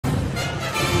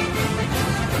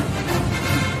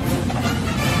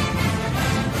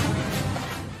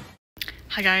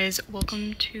Hi guys,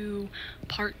 welcome to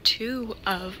part 2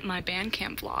 of my band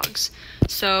camp vlogs.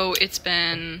 So it's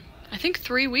been, I think,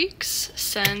 3 weeks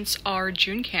since our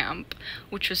June camp,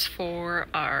 which was for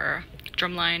our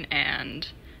drumline and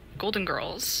Golden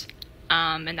Girls.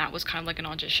 And that was kind of like an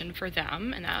audition for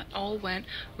them, and that all went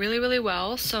really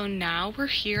well. So now we're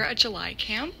here at July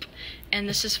camp, and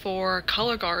this is for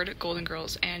color guard, Golden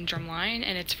Girls, and drumline,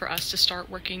 and it's for us to start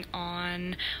working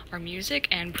on our music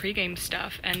and pregame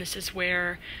stuff. And this is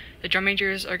where the drum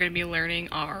majors are going to be learning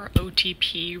our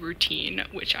OTP routine,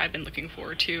 which I've been looking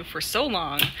forward to for so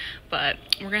long, but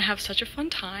we're gonna have such a fun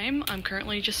time. I'm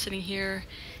currently just sitting here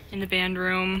in the band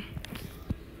room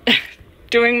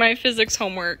doing my physics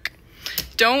homework.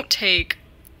 Don't take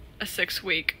a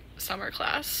 6-week summer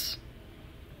class.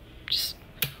 Just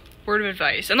word of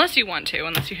advice, unless you want to,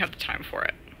 unless you have the time for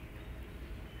it.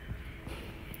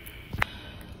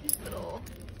 Little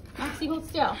Maxie, hold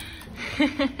still.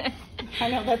 I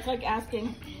know, that's like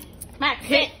asking. Max,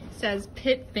 Pit says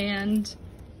pit band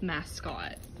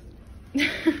mascot.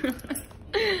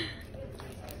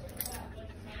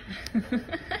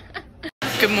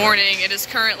 Good morning. It is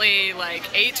currently like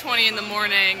 8:20 in the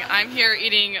morning. I'm here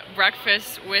eating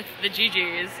breakfast with the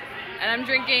GGs, and I'm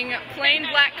drinking plain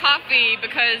black coffee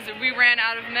because we ran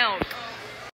out of milk.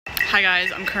 Hi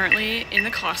guys, I'm currently in the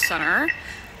class center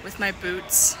with my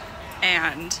boots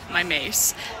and my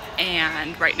mace,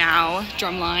 and right now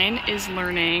drumline is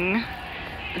learning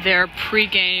their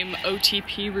pre-game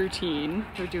OTP routine.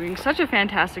 They're doing such a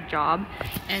fantastic job,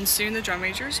 and soon the drum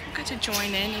majors will get to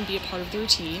join in and be a part of the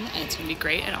routine, and it's gonna be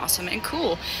great and awesome and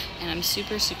cool, and I'm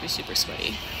super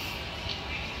sweaty.